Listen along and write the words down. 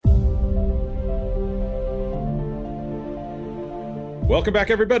Welcome back,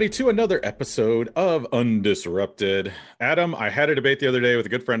 everybody, to another episode of Undisrupted. Adam, I had a debate the other day with a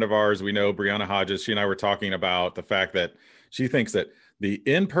good friend of ours. We know Brianna Hodges. She and I were talking about the fact that she thinks that the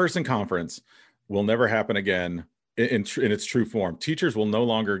in-person conference will never happen again in its true form. Teachers will no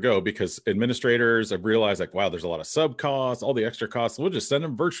longer go because administrators have realized, like, wow, there's a lot of sub costs, all the extra costs. We'll just send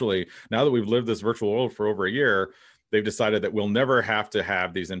them virtually. Now that we've lived this virtual world for over a year, they've decided that we'll never have to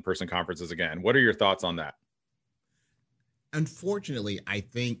have these in-person conferences again. What are your thoughts on that? Unfortunately, I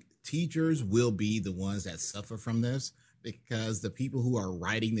think teachers will be the ones that suffer from this because the people who are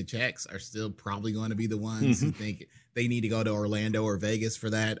writing the checks are still probably going to be the ones who think they need to go to Orlando or Vegas for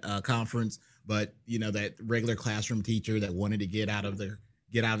that conference. But that regular classroom teacher that wanted to get out of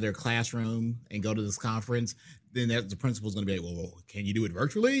their classroom and go to this conference, then the principal's going to be like, well, can you do it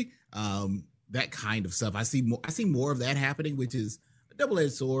virtually? That kind of stuff. I see more of that happening, which is a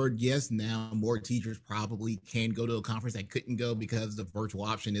double-edged sword. Yes, now more teachers probably can go to a conference that couldn't go because the virtual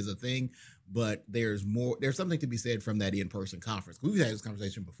option is a thing, but there's something to be said from that in-person conference. We've had this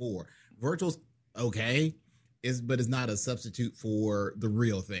conversation before. Virtual's okay, but it's not a substitute for the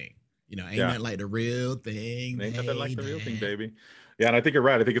real thing. Ain't that like the real thing? Ain't nothing like the real thing, baby. Yeah, and I think you're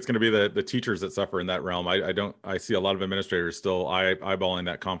right. I think it's going to be the teachers that suffer in that realm. I see a lot of administrators still eyeballing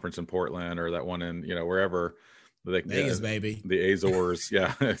that conference in Portland or that one in wherever. Vegas, baby. The Azores.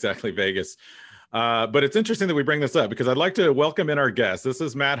 Yeah, exactly. Vegas. But it's interesting that we bring this up because I'd like to welcome in our guest. This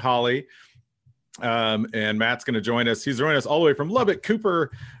is Matt Holley. And Matt's going to join us. He's joining us all the way from Lubbock, Cooper,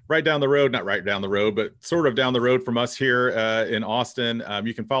 right down the road, not right down the road, but sort of down the road from us here in Austin.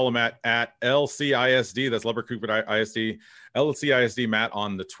 You can follow Matt at LCISD. That's Lubbock Cooper ISD, LCISD Matt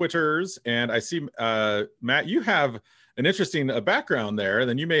on the Twitters. And I see, Matt, you have an interesting background there.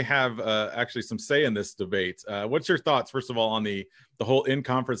 Then you may have actually some say in this debate. What's your thoughts, first of all, on the whole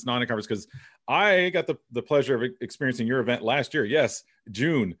in-conference, non-conference? Because I got the pleasure of experiencing your event last year. Yes,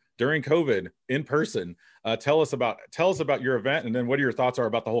 June, during COVID, in person. Tell us about your event, and then what your thoughts are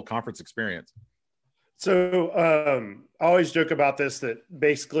about the whole conference experience. So I always joke about this, that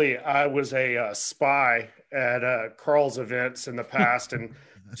basically I was a spy at Carl's events in the past and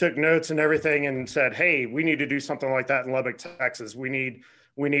took notes and everything and said, hey, we need to do something like that in Lubbock, Texas. We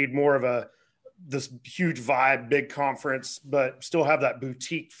need more of this huge vibe, big conference, but still have that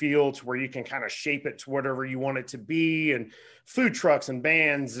boutique feel to where you can kind of shape it to whatever you want it to be, and food trucks and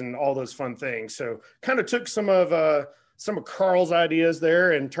bands and all those fun things. So kind of took some of Carl's ideas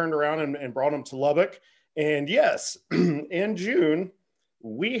there and turned around and brought them to Lubbock. And yes, in June,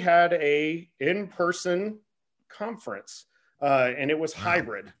 we had a in-person conference. And it was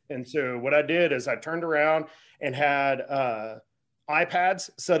hybrid. And so what I did is I turned around and had iPads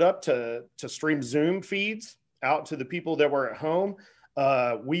set up to stream Zoom feeds out to the people that were at home.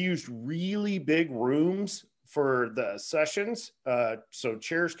 We used really big rooms for the sessions. So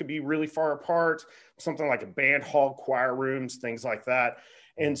chairs could be really far apart, something like a band hall, choir rooms, things like that,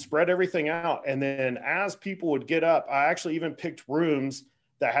 and spread everything out. And then as people would get up, I actually even picked rooms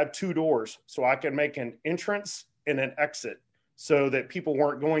that had 2 doors so I could make an entrance and an exit, so that people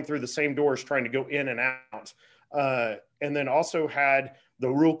weren't going through the same doors trying to go in and out. And then also had the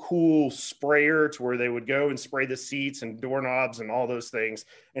real cool sprayer to where they would go and spray the seats and doorknobs and all those things.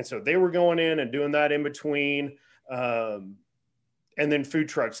 And so they were going in and doing that in between. And then food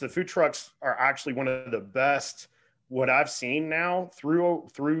trucks. The food trucks are actually one of the best, what I've seen now through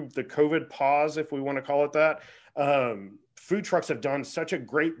the COVID pause, if we want to call it that. Food trucks have done such a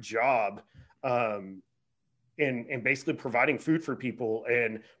great job in basically providing food for people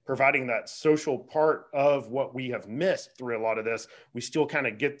and providing that social part of what we have missed through a lot of this. We still kind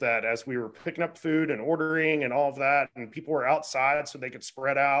of get that as we were picking up food and ordering and all of that, and people were outside so they could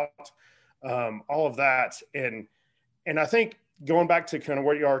spread out, all of that. And I think going back to kind of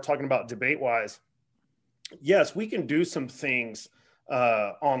what you are talking about debate wise, yes, we can do some things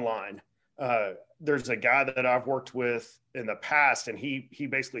online. There's a guy that I've worked with in the past, and he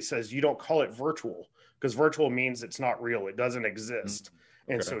basically says, you don't call it virtual, because virtual means it's not real. It doesn't exist.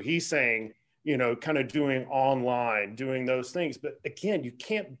 Okay. And so he's saying, kind of doing online, doing those things. But again, you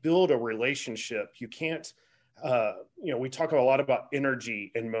can't build a relationship. You can't, we talk a lot about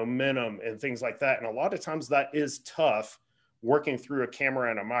energy and momentum and things like that. And a lot of times that is tough working through a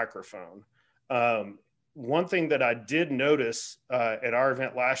camera and a microphone. One thing that I did notice at our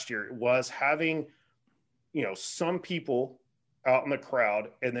event last year was having, some people out in the crowd,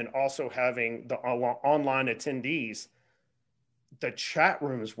 and then also having the online attendees. The chat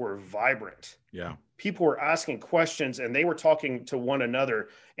rooms were vibrant. Yeah. People were asking questions and they were talking to one another.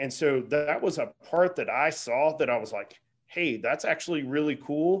 And so that was a part that I saw that I was like, hey, that's actually really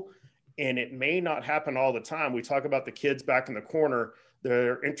cool. And it may not happen all the time. We talk about the kids back in the corner,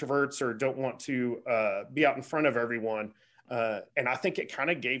 they're introverts or don't want to be out in front of everyone. And I think it kind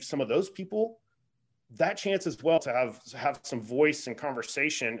of gave some of those people that chance as well to have some voice and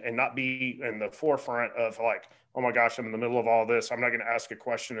conversation and not be in the forefront of like, oh my gosh, I'm in the middle of all this. I'm not going to ask a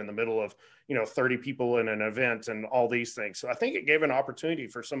question in the middle of, 30 people in an event and all these things. So I think it gave an opportunity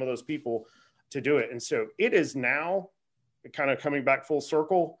for some of those people to do it. And so it is now kind of coming back full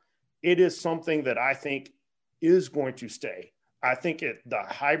circle. It is something that I think is going to stay. I think the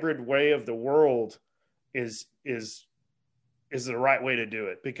hybrid way of the world is the right way to do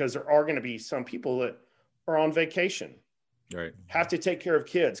it, because there are going to be some people that are on vacation, right? Have to take care of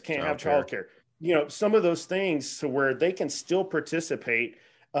kids, can't have childcare. Some of those things to where they can still participate.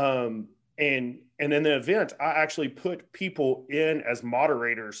 And in the event, I actually put people in as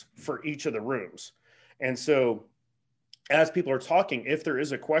moderators for each of the rooms. And so as people are talking, if there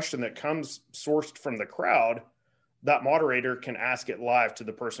is a question that comes sourced from the crowd, that moderator can ask it live to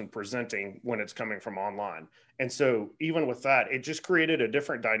the person presenting when it's coming from online. And so even with that, it just created a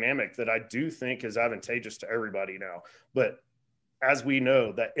different dynamic that I do think is advantageous to everybody now. But as we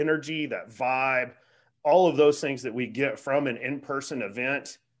know, that energy, that vibe, all of those things that we get from an in-person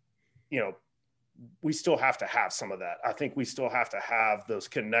event, we still have to have some of that. I think we still have to have those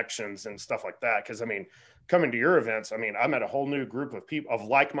connections and stuff like that. Cause coming to your events, I met a whole new group of people, of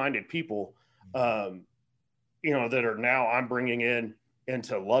like-minded people, that are now I'm bringing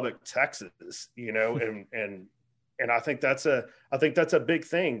into Lubbock, Texas, and I think that's a big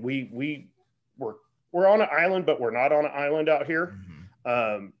thing. We're on an island, but we're not on an island out here.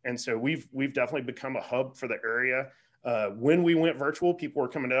 Mm-hmm. And so we've definitely become a hub for the area. When we went virtual, people were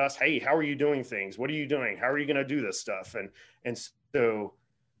coming to us, hey, how are you doing things? What are you doing? How are you going to do this stuff? And so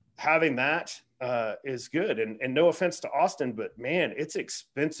having that is good. And no offense to Austin, but man, it's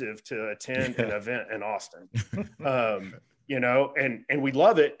expensive to attend an event in Austin. And we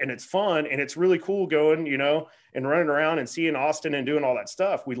love it, and it's fun, and it's really cool going, and running around and seeing Austin and doing all that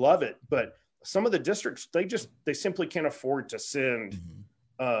stuff. We love it. But some of the districts, they simply can't afford to send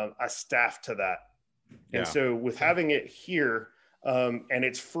a staff to that. Yeah. And so with having it here, and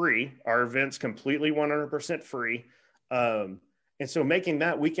it's free, our event's completely 100% free. And so making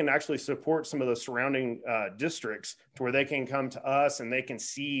that, we can actually support some of the surrounding districts to where they can come to us and they can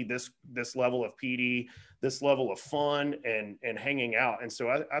see this level of PD, this level of fun and hanging out. And so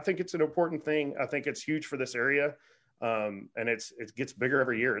I think it's an important thing. I think it's huge for this area. And it gets bigger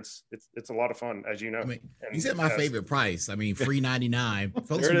every year. It's a lot of fun, as you know. You said my favorite price. free 99.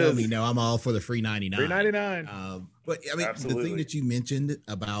 Folks who know me know I'm all for the free 99. Free 99. But Absolutely. The thing that you mentioned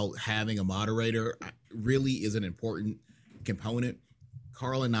about having a moderator really is an important component.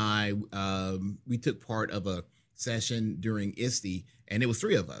 Carl and I, we took part of a session during ISTE, and it was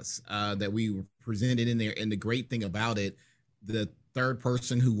three of us that we were presented in there. And the great thing about it, the third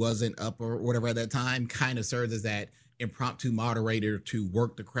person who wasn't up or whatever at that time kind of served as that impromptu moderator to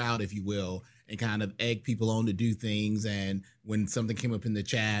work the crowd, if you will, and kind of egg people on to do things. And when something came up in the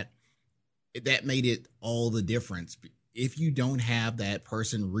chat, that made it all the difference. If you don't have that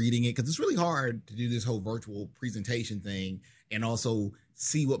person reading it, because it's really hard to do this whole virtual presentation thing and also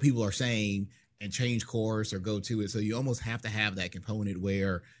see what people are saying and change course or go to it. So you almost have to have that component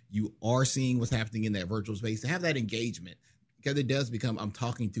where you are seeing what's happening in that virtual space to have that engagement, because it does become, I'm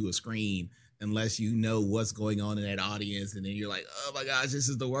talking to a screen unless you know what's going on in that audience. And then you're like, oh my gosh, this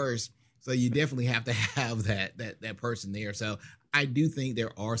is the worst. So you definitely have to have that person there. So I do think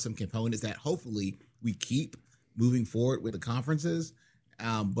there are some components that hopefully we keep moving forward with the conferences.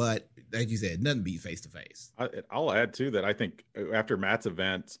 But like you said, nothing beat face to face. I'll add too that I think after Matt's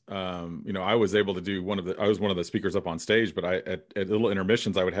event, I was able to do I was one of the speakers up on stage, but at little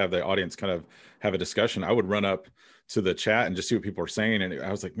intermissions, I would have the audience kind of have a discussion. I would run up to the chat and just see what people are saying. And I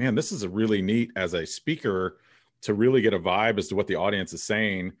was like, man, this is a really neat as a speaker to really get a vibe as to what the audience is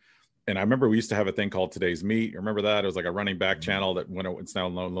saying. And I remember we used to have a thing called Today's Meet. Remember that? It was like a running back channel that when it's now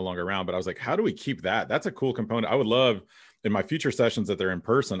no longer around. But I was like, how do we keep that? That's a cool component. I would love in my future sessions that they're in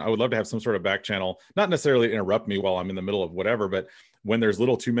person, I would love to have some sort of back channel, not necessarily interrupt me while I'm in the middle of whatever, but when there's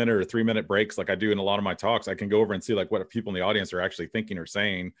little 2-minute or 3-minute breaks, like I do in a lot of my talks, I can go over and see like what people in the audience are actually thinking or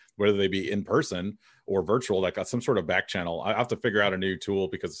saying, whether they be in person or virtual, like some sort of back channel. I have to figure out a new tool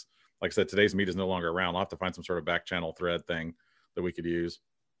because like I said, Today's Meet is no longer around. I'll have to find some sort of back channel thread thing that we could use.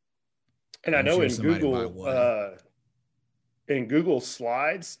 And I know in Google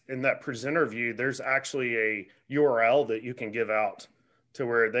Slides, in that presenter view, there's actually a URL that you can give out to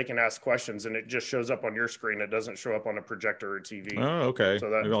where they can ask questions, and it just shows up on your screen. It doesn't show up on a projector or TV. Oh, okay. So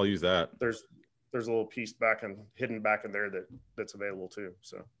maybe I'll use that. There's a little piece hidden back in there that's available too.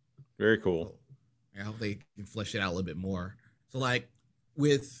 So Very cool. I hope they can flesh it out a little bit more. So, like,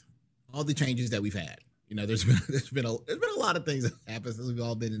 with all the changes that we've had, you know, there's been a lot of things that happened since we've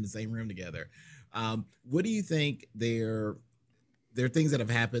all been in the same room together. What do you think there are things that have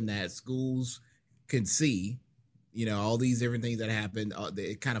happened that schools can see? You know, all these different things that happened.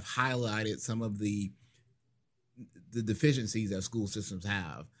 It kind of highlighted some of the deficiencies that school systems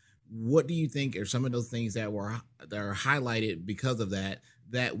have. What do you think are some of those things that are highlighted because of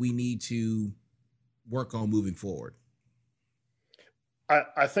that we need to work on moving forward?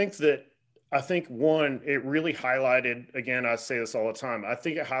 I think one, it really highlighted, again, I say this all the time, I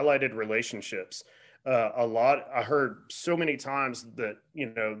think it highlighted relationships a lot. I heard so many times that,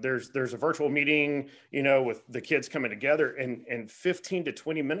 you know, there's a virtual meeting, you know, with the kids coming together, and 15 to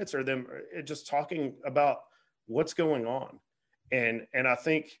 20 minutes are them just talking about what's going on. And I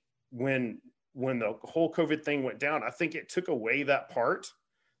think when the whole COVID thing went down, I think it took away that part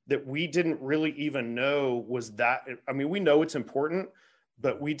that we didn't really even know was that. I mean, we know it's important,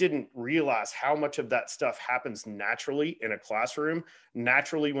 but we didn't realize how much of that stuff happens naturally in a classroom,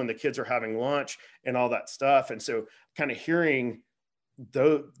 naturally when the kids are having lunch and all that stuff. And so kind of hearing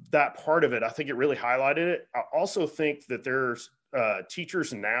that part of it, I think it really highlighted it. I also think that there's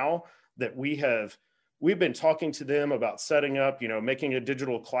teachers now that we've been talking to them about setting up, you know, making a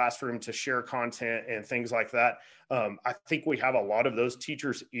digital classroom to share content and things like that. I think we have a lot of those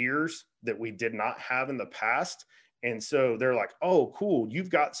teachers' ears that we did not have in the past. And so they're like, oh, cool,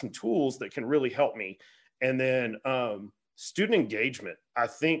 you've got some tools that can really help me. And then student engagement. I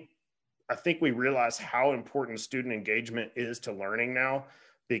think we realize how important student engagement is to learning now,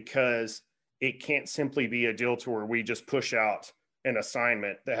 because it can't simply be a deal to where we just push out an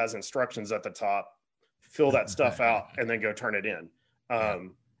assignment that has instructions at the top, fill that stuff out, and then go turn it in.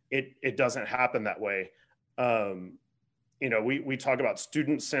 It doesn't happen that way. You know, we talk about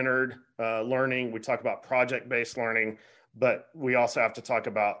student-centered learning. We talk about project-based learning, but we also have to talk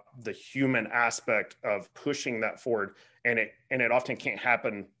about the human aspect of pushing that forward. And it often can't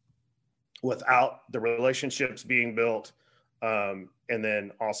happen without the relationships being built. And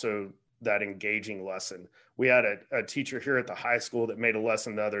then also that engaging lesson. We had a teacher here at the high school that made a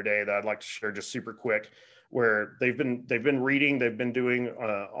lesson the other day that I'd like to share just super quick, where they've been reading, they've been doing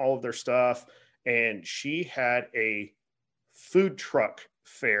all of their stuff. And she had a food truck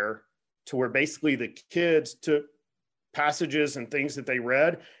fair to where basically the kids took passages and things that they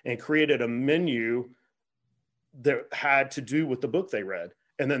read and created a menu that had to do with the book they read.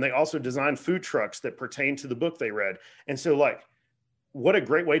 And then they also designed food trucks that pertain to the book they read. And so, like, what a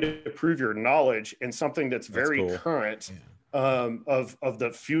great way to prove your knowledge in something that's very cool. Current. Yeah. Of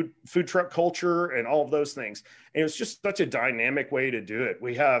the food truck culture and all of those things. And it's just such a dynamic way to do it.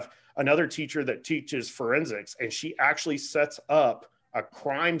 We have another teacher that teaches forensics, and she actually sets up a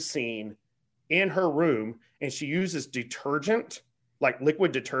crime scene in her room, and she uses detergent, like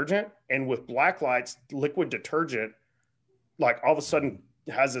liquid detergent, and with black lights, liquid detergent, like all of a sudden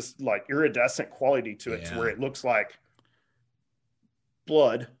has this like iridescent quality to it, to where it looks like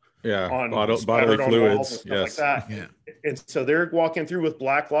blood. Yeah, on bodily fluids, and stuff like that. Yeah. And so they're walking through with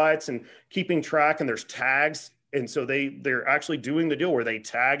black lights and keeping track, and there's tags. And so they're actually doing the deal where they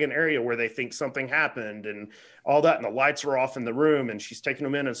tag an area where they think something happened and all that. And the lights are off in the room, and she's taking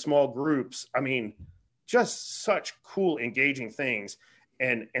them in small groups. I mean, just such cool, engaging things.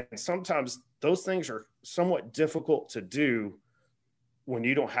 And sometimes those things are somewhat difficult to do when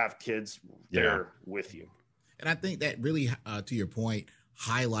you don't have kids there with you. And I think that really, to your point,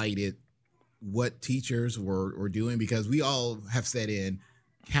 highlighted what teachers were doing, because we all have sat in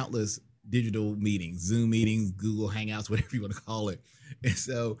countless digital meetings, Zoom meetings, Google Hangouts, whatever you want to call it. And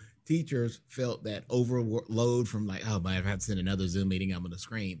so teachers felt that overload from like, oh man, if I have to send another Zoom meeting, I'm going to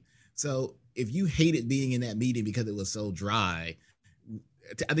scream. So if you hated being in that meeting because it was so dry,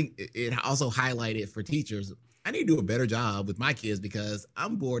 I think it also highlighted for teachers, I need to do a better job with my kids because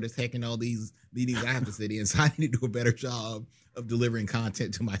I'm bored of taking all these meetings I have to sit in. So I need to do a better job of delivering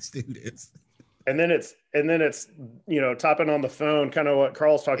content to my students. And then it's, you know, tapping on the phone, kind of what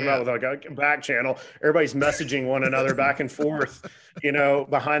Carl's talking about with like a back channel. Everybody's messaging one another back and forth, you know,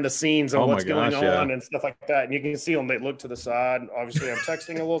 behind the scenes on what's going on and stuff like that. And you can see them, they look to the side. Obviously, I'm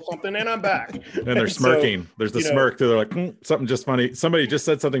texting a little something and I'm back. And they're smirking. So, there's the smirk too. They're like, something just funny. Somebody just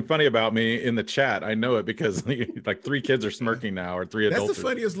said something funny about me in the chat. I know it because like 3 kids are smirking now, or 3 adults. That's the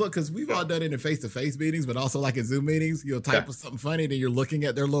funniest look, because we've all done it in face-to-face meetings, but also like in Zoom meetings, you'll type something funny, then you're looking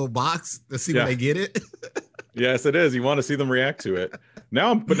at their little box to see when they get it. Yes, it is. You want to see them react to it.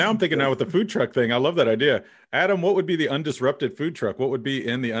 now I'm thinking now with the food truck thing. I love that idea. Adam, what would be the undisrupted food truck? What would be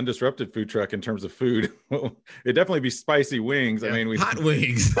in the undisrupted food truck in terms of food? It'd definitely be spicy wings. Yeah, I mean, hot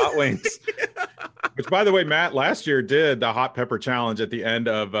wings. hot wings. Which, by the way, Matt last year did the hot pepper challenge at the end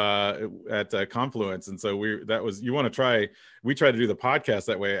of at Confluence, and so you want to try. We try to do the podcast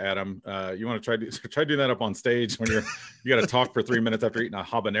that way, Adam. You want to try doing that up on stage when you got to talk for 3 minutes after eating a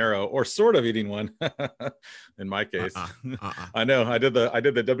habanero, or sort of eating one. In my case, I know I did the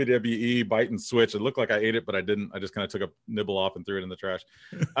WWE bite and switch. It looked like I ate it, but I didn't. I just kind of took a nibble off and threw it in the trash.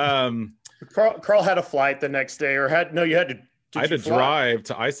 Carl had a flight the next day, you had to. I had to drive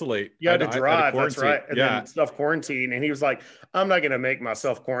to isolate. You had to drive, that's right. And then self-quarantine. And he was like, I'm not going to make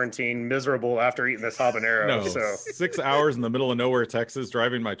myself quarantine miserable after eating this habanero. No, so 6 hours in the middle of nowhere, Texas,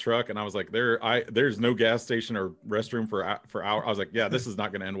 driving my truck. And I was like, there's no gas station or restroom for hours. I was like, yeah, this is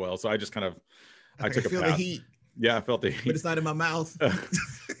not going to end well. So I just kind of, I took a pass. The heat. Yeah, I felt the heat. But it's not in my mouth.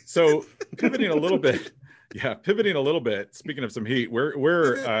 So pivoting a little bit. Speaking of some heat,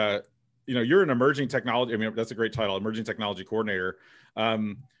 we're you're an emerging technology. I mean, that's a great title, emerging technology coordinator.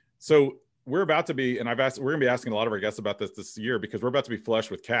 So we're about to be, and we're going to be asking a lot of our guests about this year, because we're about to be flush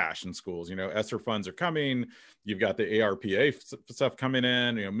with cash in schools. ESSER funds are coming. You've got the ARPA stuff coming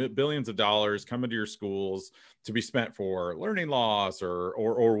in, billions of dollars coming to your schools to be spent for learning loss or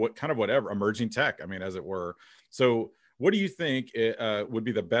whatever, emerging tech, I mean, as it were. So what do you think would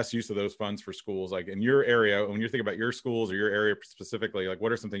be the best use of those funds for schools, like in your area? When you think about your schools or your area specifically, like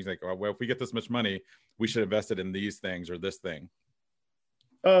what are some things like, well, if we get this much money, we should invest it in these things or this thing?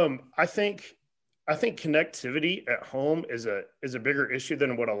 I think connectivity at home is a bigger issue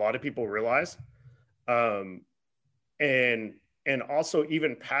than what a lot of people realize. And also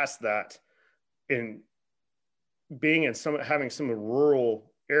even past that, in being in having some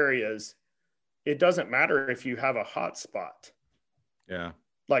rural areas, it doesn't matter if you have a hotspot. Yeah.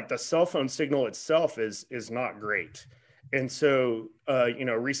 Like the cell phone signal itself is not great. And so,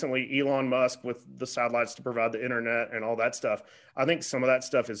 recently Elon Musk with the satellites to provide the internet and all that stuff, I think some of that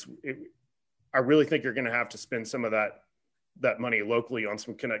stuff I really think you're going to have to spend some of that money locally on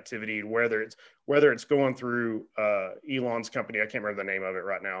some connectivity, whether it's going through Elon's company. I can't remember the name of it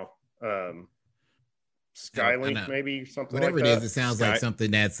right now. Skylink, maybe something whatever like it that. is. It sounds like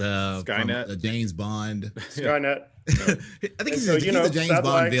something that's Skynet, from a James Bond. Skynet. I think he's a James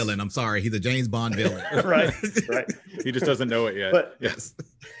Bond villain. I'm sorry, he's a James Bond villain. right. He just doesn't know it yet. But yes.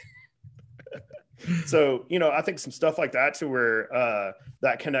 So I think some stuff like that, to where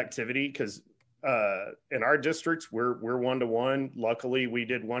that connectivity, because in our districts we're 1-to-1. Luckily, we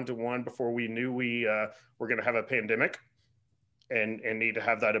did 1-to-1 before we knew we were going to have a pandemic and need to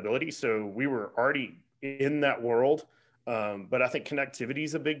have that ability. So we were already in that world, but I think connectivity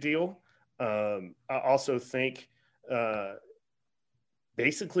is a big deal. I also think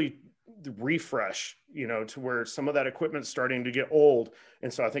basically the refresh, to where some of that equipment's starting to get old,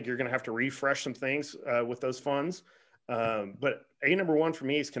 and so I think you're going to have to refresh some things with those funds. But number one for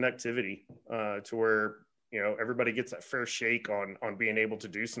me is connectivity, to where everybody gets that fair shake on being able to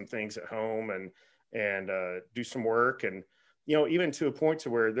do some things at home and do some work. And even to a point to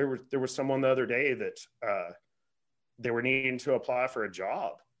where there was someone the other day that they were needing to apply for a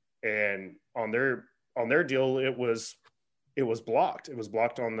job, and on their deal it was blocked. It was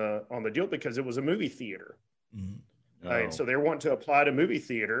blocked on the deal because it was a movie theater. Mm-hmm. And so they were wanting to apply to movie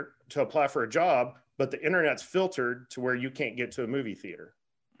theater to apply for a job, but the internet's filtered to where you can't get to a movie theater.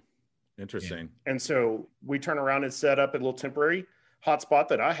 Interesting. Yeah. And so we turn around and set up a little temporary hotspot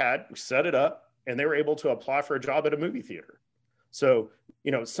that I had. We set it up, and they were able to apply for a job at a movie theater. So,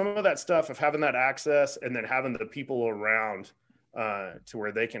 some of that stuff of having that access and then having the people around to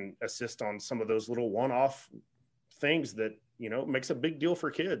where they can assist on some of those little one-off things that, makes a big deal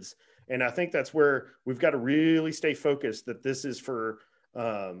for kids. And I think that's where we've got to really stay focused, that this is for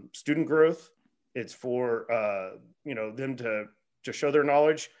student growth. It's for, them to show their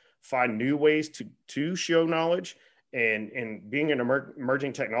knowledge, find new ways to show knowledge. And being an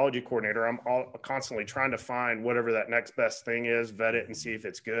emerging technology coordinator, I'm constantly trying to find whatever that next best thing is, vet it and see if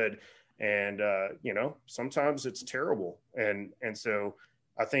it's good. And, sometimes it's terrible. And so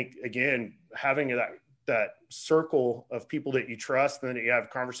I think, again, having that circle of people that you trust and that you have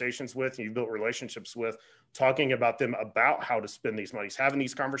conversations with and you've built relationships with, talking about them about how to spend these monies, having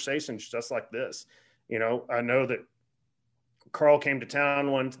these conversations just like this. I know that Carl came to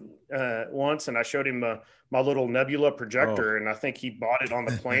town once, and I showed him my little Nebula projector, and I think he bought it on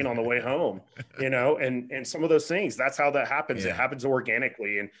the plane on the way home. And some of those things, that's how that happens. Yeah. It happens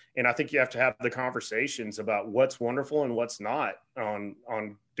organically, and I think you have to have the conversations about what's wonderful and what's not on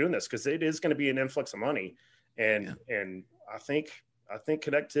doing this, because it is going to be an influx of money, and I think I think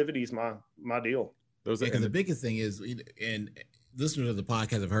connectivity is my deal. The biggest thing is, and listeners of the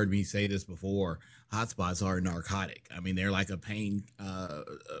podcast have heard me say this before, hotspots are a narcotic. I mean, they're like a pain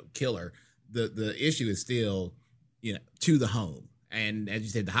killer. The issue is still, to the home. And as you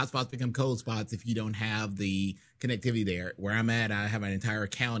said, the hotspots become cold spots if you don't have the connectivity there. Where I'm at, I have an entire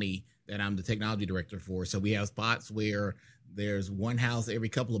county that I'm the technology director for. So we have spots where there's one house every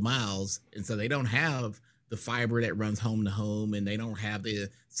couple of miles. And so they don't have the fiber that runs home to home, and they don't have the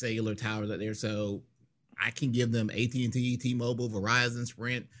cellular towers out there. So I can give them AT&T, T-Mobile, Verizon,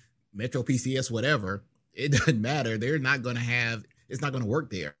 Sprint, Metro PCS, whatever. It doesn't matter. They're not going to have, it's not going to work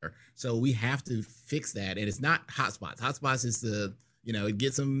there. So we have to fix that. And it's not hotspots. Hotspots is it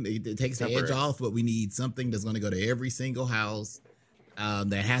gets them, it takes the edge off, but we need something that's going to go to every single house.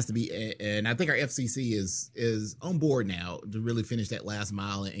 That has to be, and I think our FCC is on board now to really finish that last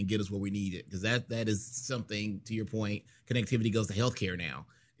mile and get us where we need it. Because that is something, to your point, connectivity goes to healthcare now.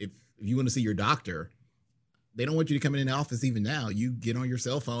 If you want to see your doctor, they don't want you to come in the office even now. You get on your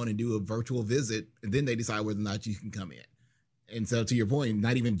cell phone and do a virtual visit, and then they decide whether or not you can come in. And so, to your point,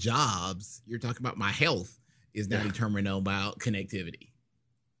 not even jobs. You're talking about my health is now determined about connectivity.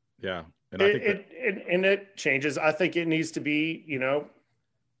 Yeah. And I think it changes. I think it needs to be,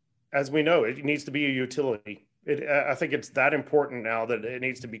 as we know, it needs to be a utility. I think it's that important now that it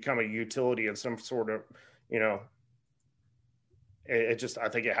needs to become a utility in some sort of, I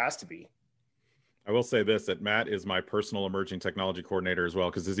think it has to be. I will say this, that Matt is my personal emerging technology coordinator as well,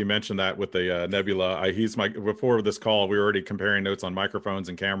 because as he mentioned that with the Nebula, before this call, we were already comparing notes on microphones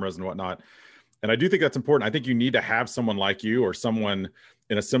and cameras and whatnot. And I do think that's important. I think you need to have someone like you or someone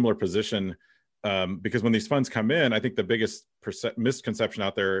in a similar position, because when these funds come in, I think the biggest misconception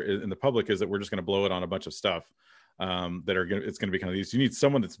out there in the public is that we're just going to blow it on a bunch of stuff it's going to be kind of these. You need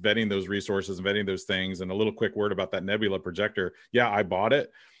someone that's vetting those resources and vetting those things. And a little quick word about that Nebula projector. Yeah, I bought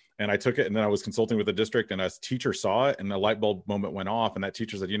it and I took it, and then I was consulting with the district, and a teacher saw it, and a light bulb moment went off. And that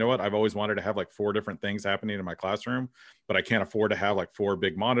teacher said, "You know what? I've always wanted to have like 4 different things happening in my classroom, but I can't afford to have like 4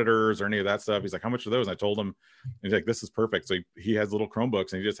 big monitors or any of that stuff." He's like, "How much are those?" And I told him, and he's like, "This is perfect." So he has little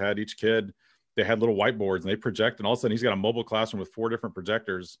Chromebooks, and he just had each kid, they had little whiteboards, and they project, and all of a sudden he's got a mobile classroom with 4 different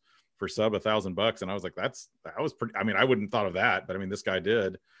projectors for sub $1,000. And I was like, that was pretty, I mean, I wouldn't have thought of that, but I mean, this guy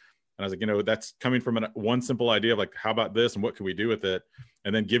did. And I was like, that's coming from one simple idea of like, how about this? And what can we do with it?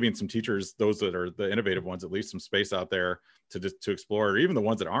 And then giving some teachers, those that are the innovative ones, at least some space out there to explore, or even the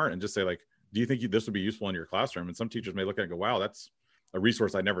ones that aren't, and just say like, do you think this would be useful in your classroom? And some teachers may look at it and go, wow, that's a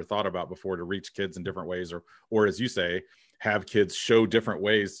resource I never thought about before to reach kids in different ways, or as you say, have kids show different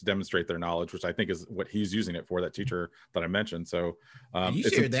ways to demonstrate their knowledge, which I think is what he's using it for, that teacher that I mentioned. So you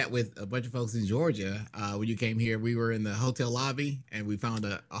shared that with a bunch of folks in Georgia. When you came here, we were in the hotel lobby and we found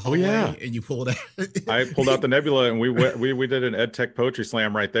a hallway, and you pulled out. I pulled out the Nebula, and we did an ed tech poetry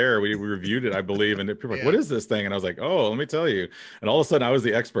slam right there. We reviewed it, I believe. And people were like, what is this thing? And I was like, oh, let me tell you. And all of a sudden I was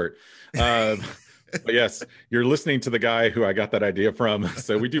the expert. But yes, you're listening to the guy who I got that idea from.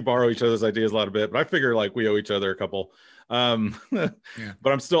 So we do borrow each other's ideas a lot of bit, but I figure like we owe each other a couple. But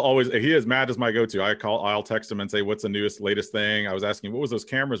I'm still always, Matt is my go-to. I'll text him and say, what's the latest thing? I was asking, what was those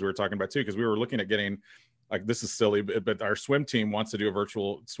cameras we were talking about too? Because we were looking at getting, like, this is silly, but our swim team wants to do a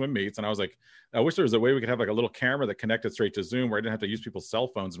virtual swim meets. And I was like, I wish there was a way we could have like a little camera that connected straight to Zoom where I didn't have to use people's cell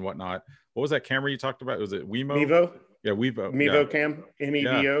phones and whatnot. What was that camera you talked about? Was it Wemo? Mevo? Yeah, Wevo. Mevo Cam,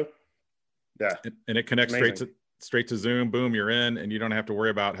 MEVO. Yeah. And it connects straight to Zoom. Boom, you're in, and you don't have to worry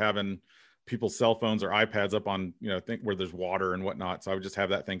about having people's cell phones or iPads up on, where there's water and whatnot. So I would just have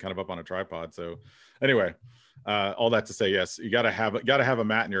that thing kind of up on a tripod. So anyway, all that to say, yes, you gotta have a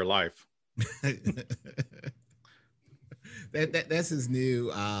Matt in your life. That's his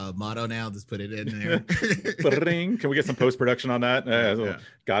new motto now. Just put it in there. Can we get some post-production on that?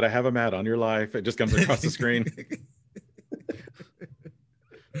 Gotta have a Matt on your life. It just comes across the screen.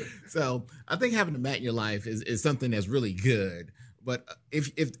 So I think having a Matt in your life is something that's really good. But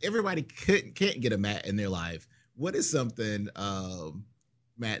if everybody can't get a Matt in their life, what is something,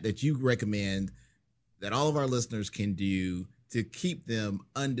 Matt, that you recommend that all of our listeners can do to keep them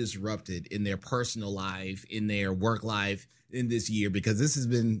undisrupted in their personal life, in their work life in this year? Because this has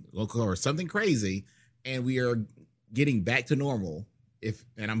been, of course, something crazy, and we are getting back to normal.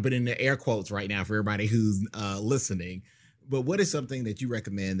 And I'm putting the air quotes right now for everybody who's listening. But what is something that you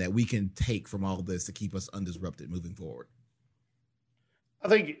recommend that we can take from all this to keep us undisrupted moving forward?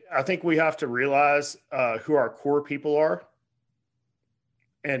 I think we have to realize who our core people are,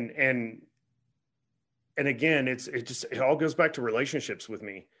 and again, it all goes back to relationships with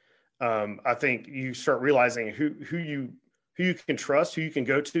me. I think you start realizing who you can trust, who you can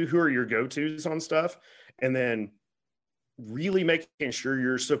go to, who are your go-tos on stuff, and then really making sure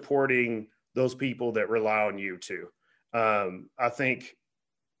you're supporting those people that rely on you too. I think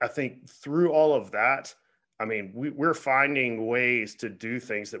through all of that, I mean, we're finding ways to do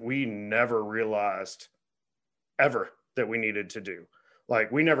things that we never realized ever that we needed to do.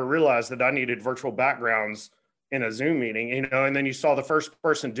 Like, we never realized that I needed virtual backgrounds in a Zoom meeting, you know, and then you saw the first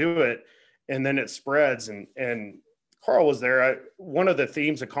person do it, and then it spreads. And Carl was there. One of the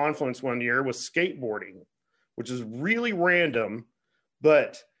themes of Confluence one year was skateboarding, which is really random,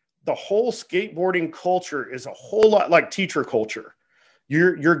 but the whole skateboarding culture is a whole lot like teacher culture.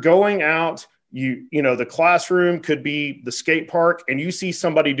 You're going out, you know, the classroom could be the skate park, and you see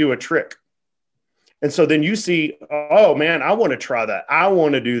somebody do a trick. And so then you see, oh man, I want to try that. I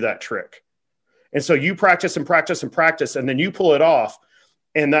want to do that trick. And so you practice and practice and practice, and then you pull it off.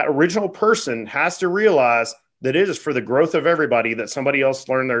 And that original person has to realize that it is for the growth of everybody that somebody else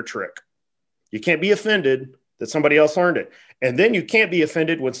learned their trick. You can't be offended that somebody else learned it. And then you can't be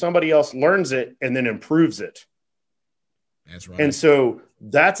offended when somebody else learns it and then improves it. That's right. And so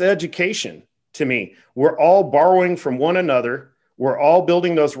that's education to me. We're all borrowing from one another. We're all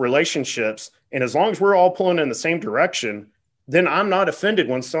building those relationships. And as long as we're all pulling in the same direction, then I'm not offended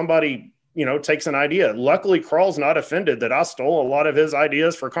when somebody, you know, takes an idea. Luckily, Carl's not offended that I stole a lot of his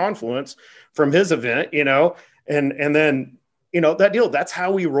ideas for Confluence from his event, you know, and then, you know, that deal, that's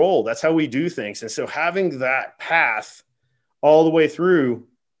how we roll. That's how we do things. And so having that path all the way through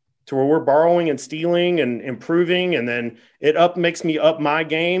to where we're borrowing and stealing and improving, and then it makes me up my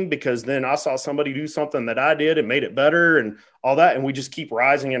game, because then I saw somebody do something that I did and made it better and all that. And we just keep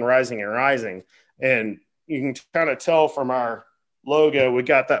rising and rising and rising. And you can kind of tell from our logo, we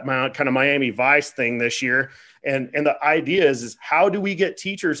got that kind of Miami Vice thing this year. And the idea is how do we get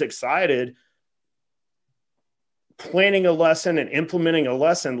teachers excited planning a lesson and implementing a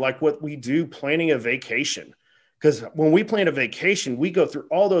lesson like what we do planning a vacation? Because when we plan a vacation, we go through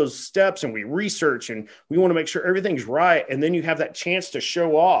all those steps and we research and we want to make sure everything's right. And then you have that chance to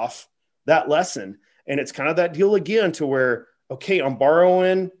show off that lesson. And it's kind of that deal again to where, okay, I'm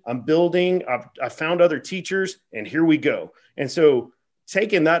borrowing, I'm building, I found other teachers, and here we go. And so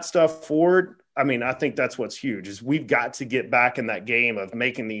taking that stuff forward, I mean, I think that's what's huge is we've got to get back in that game of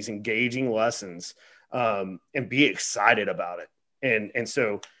making these engaging lessons and be excited about it. And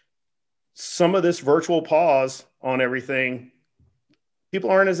so some of this virtual pause on everything, people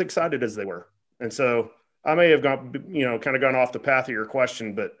aren't as excited as they were. And so I may have gone, you know, kind of gone off the path of your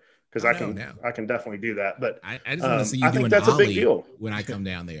question, but because I can definitely do that. But I just want to see you do an ollie a big deal when I come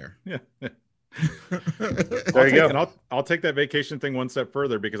down there. Yeah. There you go. And I'll take that vacation thing one step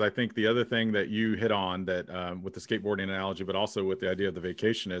further, because I think the other thing that you hit on that with the skateboarding analogy, but also with the idea of the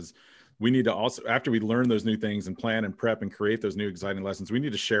vacation is we need to also, after we learn those new things and plan and prep and create those new exciting lessons, we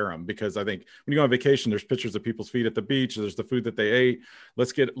need to share them, because I think when you go on vacation, there's pictures of people's feet at the beach. There's the food that they ate.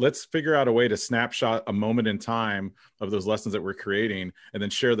 Let's figure out a way to snapshot a moment in time of those lessons that we're creating and then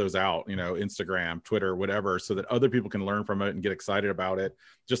share those out, you know, Instagram, Twitter, whatever, so that other people can learn from it and get excited about it.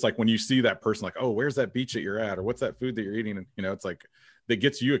 Just like when you see that person like, oh, where's that beach that you're at? Or what's that food that you're eating? And, you know, it's like, that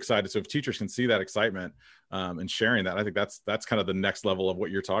gets you excited. So if teachers can see that excitement and sharing that, I think that's kind of the next level of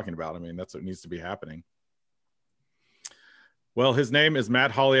what you're talking about. I mean, that's what needs to be happening. Well, his name is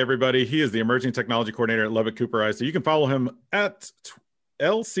Matt Hawley, everybody. He is the Emerging Technology Coordinator at Lubbock Cooper ISD. You can follow him at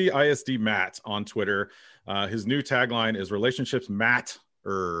LCISD Matt on Twitter. His new tagline is Relationships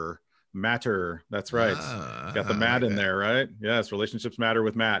Matter. That's right. Got the Matt in there, right? Yes, Relationships Matter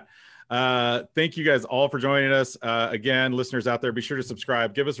with Matt. Thank you guys all for joining us. Again, listeners out there, be sure to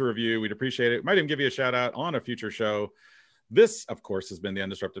subscribe, give us a review. We'd appreciate it. Might even give you a shout out on a future show. This, of course, has been the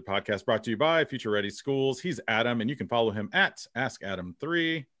Undisrupted Podcast, brought to you by Future Ready Schools. He's Adam, and you can follow him at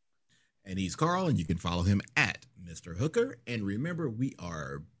AskAdam3. And he's Carl, and you can follow him at Mr. Hooker. And remember, we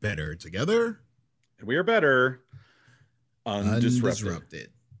are better together. And we are better undisrupted.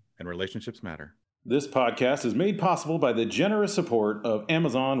 And relationships matter. This podcast is made possible by the generous support of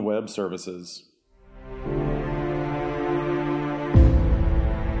Amazon Web Services.